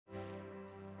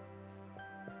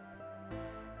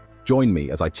Join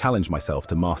me as I challenge myself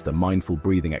to master mindful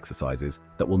breathing exercises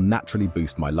that will naturally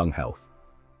boost my lung health.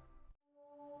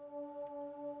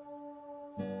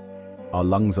 Our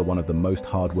lungs are one of the most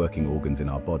hard-working organs in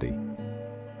our body,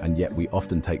 and yet we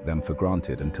often take them for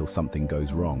granted until something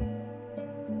goes wrong.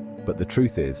 But the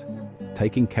truth is,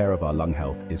 taking care of our lung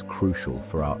health is crucial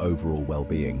for our overall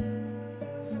well-being.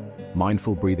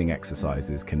 Mindful breathing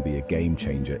exercises can be a game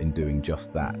changer in doing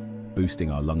just that, boosting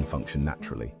our lung function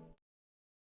naturally.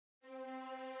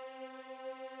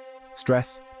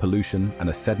 Stress, pollution, and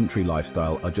a sedentary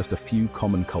lifestyle are just a few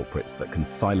common culprits that can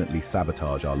silently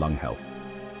sabotage our lung health.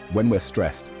 When we're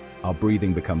stressed, our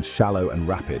breathing becomes shallow and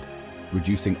rapid,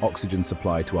 reducing oxygen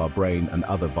supply to our brain and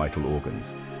other vital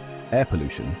organs. Air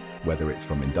pollution, whether it's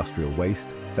from industrial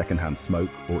waste, secondhand smoke,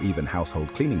 or even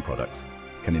household cleaning products,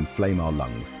 can inflame our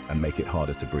lungs and make it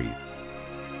harder to breathe.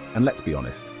 And let's be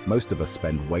honest, most of us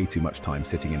spend way too much time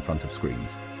sitting in front of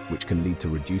screens, which can lead to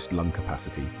reduced lung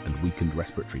capacity and weakened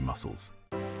respiratory muscles.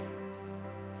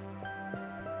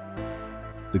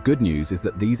 The good news is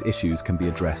that these issues can be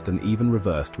addressed and even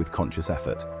reversed with conscious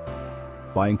effort.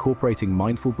 By incorporating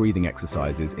mindful breathing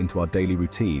exercises into our daily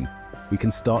routine, we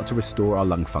can start to restore our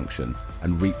lung function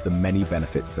and reap the many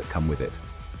benefits that come with it.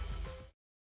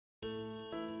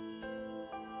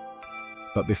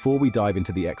 But before we dive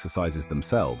into the exercises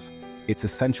themselves, it's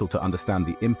essential to understand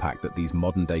the impact that these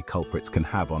modern-day culprits can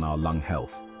have on our lung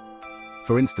health.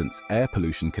 For instance, air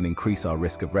pollution can increase our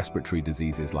risk of respiratory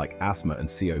diseases like asthma and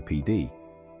COPD,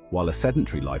 while a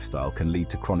sedentary lifestyle can lead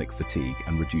to chronic fatigue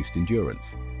and reduced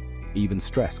endurance. Even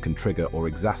stress can trigger or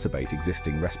exacerbate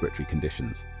existing respiratory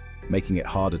conditions, making it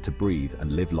harder to breathe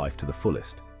and live life to the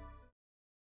fullest.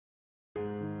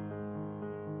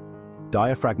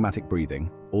 Diaphragmatic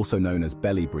breathing, also known as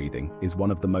belly breathing, is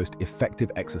one of the most effective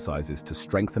exercises to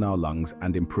strengthen our lungs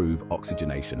and improve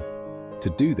oxygenation. To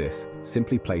do this,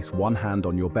 simply place one hand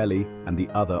on your belly and the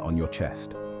other on your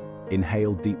chest.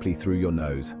 Inhale deeply through your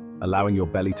nose, allowing your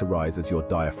belly to rise as your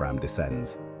diaphragm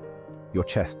descends. Your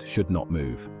chest should not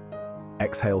move.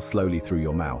 Exhale slowly through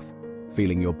your mouth,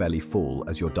 feeling your belly fall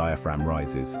as your diaphragm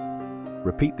rises.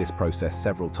 Repeat this process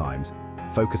several times,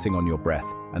 focusing on your breath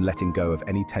and letting go of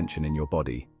any tension in your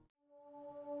body.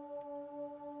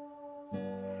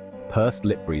 Pursed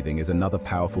lip breathing is another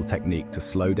powerful technique to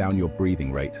slow down your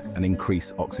breathing rate and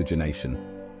increase oxygenation.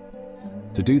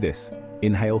 To do this,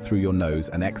 inhale through your nose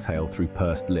and exhale through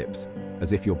pursed lips,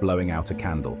 as if you're blowing out a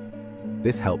candle.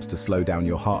 This helps to slow down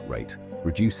your heart rate,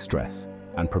 reduce stress,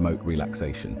 and promote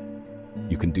relaxation.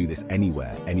 You can do this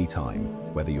anywhere, anytime,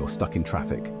 whether you're stuck in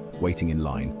traffic, waiting in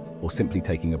line, or simply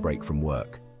taking a break from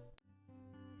work.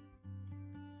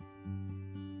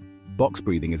 Box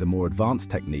breathing is a more advanced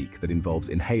technique that involves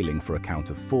inhaling for a count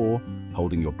of 4,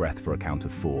 holding your breath for a count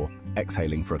of 4,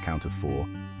 exhaling for a count of 4,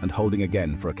 and holding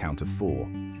again for a count of 4.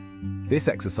 This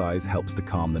exercise helps to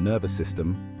calm the nervous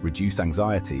system, reduce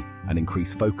anxiety, and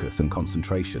increase focus and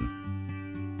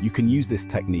concentration. You can use this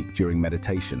technique during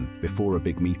meditation, before a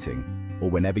big meeting,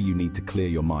 or whenever you need to clear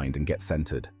your mind and get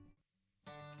centered.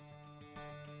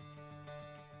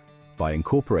 By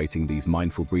incorporating these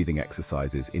mindful breathing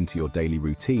exercises into your daily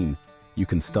routine, you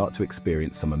can start to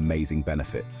experience some amazing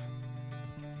benefits.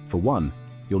 For one,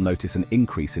 you'll notice an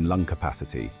increase in lung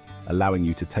capacity, allowing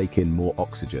you to take in more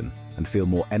oxygen and feel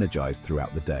more energized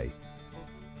throughout the day.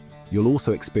 You'll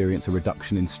also experience a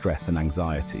reduction in stress and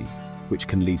anxiety, which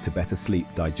can lead to better sleep,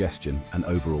 digestion, and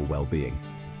overall well-being.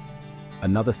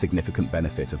 Another significant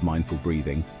benefit of mindful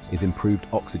breathing is improved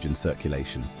oxygen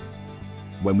circulation.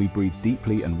 When we breathe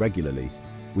deeply and regularly,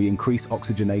 we increase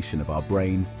oxygenation of our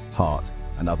brain, heart,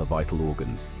 and other vital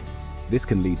organs. This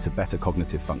can lead to better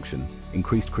cognitive function,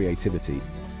 increased creativity,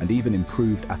 and even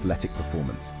improved athletic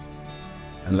performance.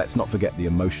 And let's not forget the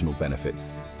emotional benefits.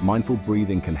 Mindful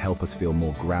breathing can help us feel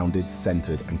more grounded,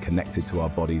 centered, and connected to our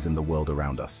bodies and the world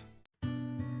around us.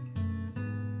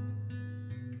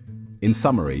 In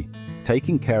summary,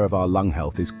 taking care of our lung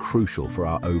health is crucial for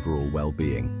our overall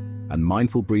well-being, and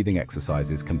mindful breathing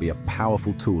exercises can be a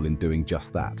powerful tool in doing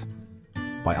just that.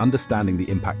 By understanding the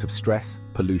impact of stress,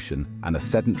 pollution, and a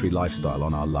sedentary lifestyle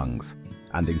on our lungs,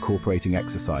 and incorporating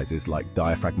exercises like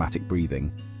diaphragmatic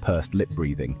breathing, pursed lip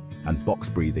breathing, and box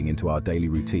breathing into our daily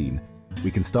routine,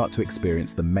 we can start to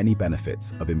experience the many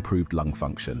benefits of improved lung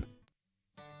function.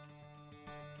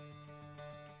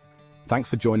 Thanks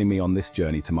for joining me on this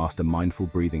journey to master mindful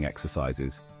breathing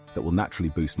exercises that will naturally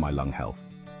boost my lung health.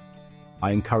 I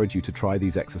encourage you to try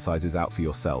these exercises out for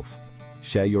yourself,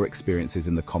 share your experiences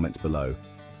in the comments below,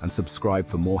 and subscribe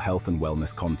for more health and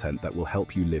wellness content that will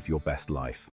help you live your best life.